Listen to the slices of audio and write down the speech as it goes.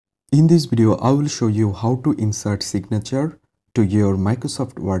In this video, I will show you how to insert signature to your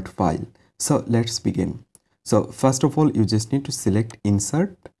Microsoft Word file. So let's begin. So first of all, you just need to select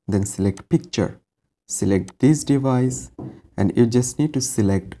insert, then select picture. Select this device and you just need to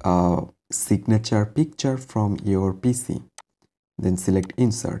select a signature picture from your PC. Then select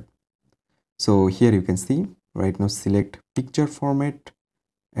insert. So here you can see right now select picture format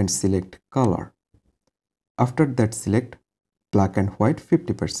and select color. After that select black and white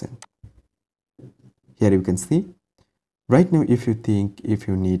 50%. Here you can see right now if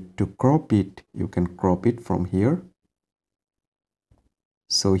you need to crop it, you can crop it from here.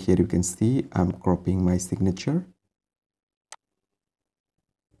 So here you can see I'm cropping my signature.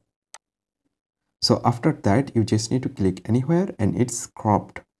 So after that you just need to click anywhere and it's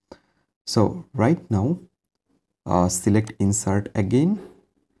cropped. So right now select insert again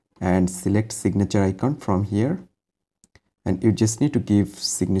and select signature icon from here and you just need to give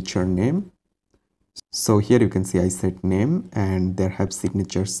signature name. So here you can see I set name and there have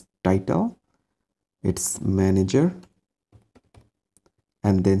signatures title, it's manager,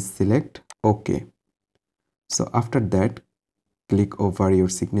 and then select OK. So after that click over your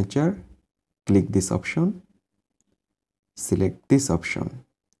signature, click this option, select this option.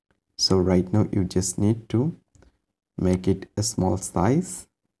 So right now you just need to make it a small size.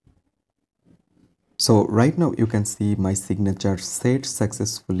 So right now you can see my signature set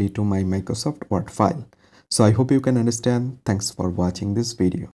successfully to my Microsoft Word file. So I hope you can understand. Thanks for watching this video.